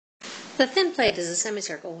The thin plate is a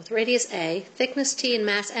semicircle with radius a, thickness t, and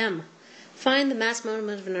mass m. Find the mass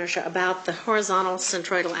moment of inertia about the horizontal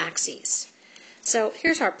centroidal axes. So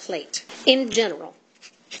here's our plate. In general,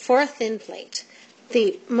 for a thin plate,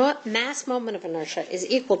 the mass moment of inertia is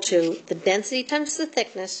equal to the density times the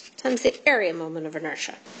thickness times the area moment of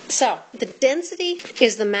inertia. So the density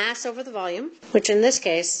is the mass over the volume, which in this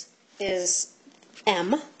case is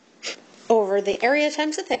m, over the area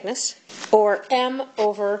times the thickness, or m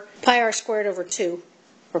over pi r squared over 2,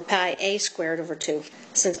 or pi a squared over 2,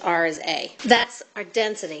 since r is a. That's our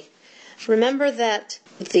density. Remember that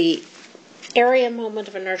the area moment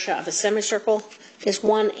of inertia of a semicircle is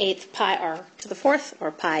 1/8 pi r to the fourth,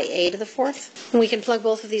 or pi a to the fourth. And we can plug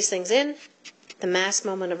both of these things in. The mass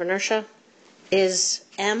moment of inertia is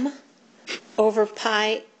m over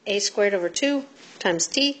pi a squared over 2 times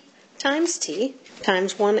t times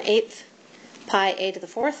 1/8 pi a to the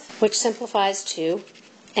fourth, which simplifies to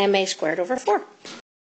ma squared over 4.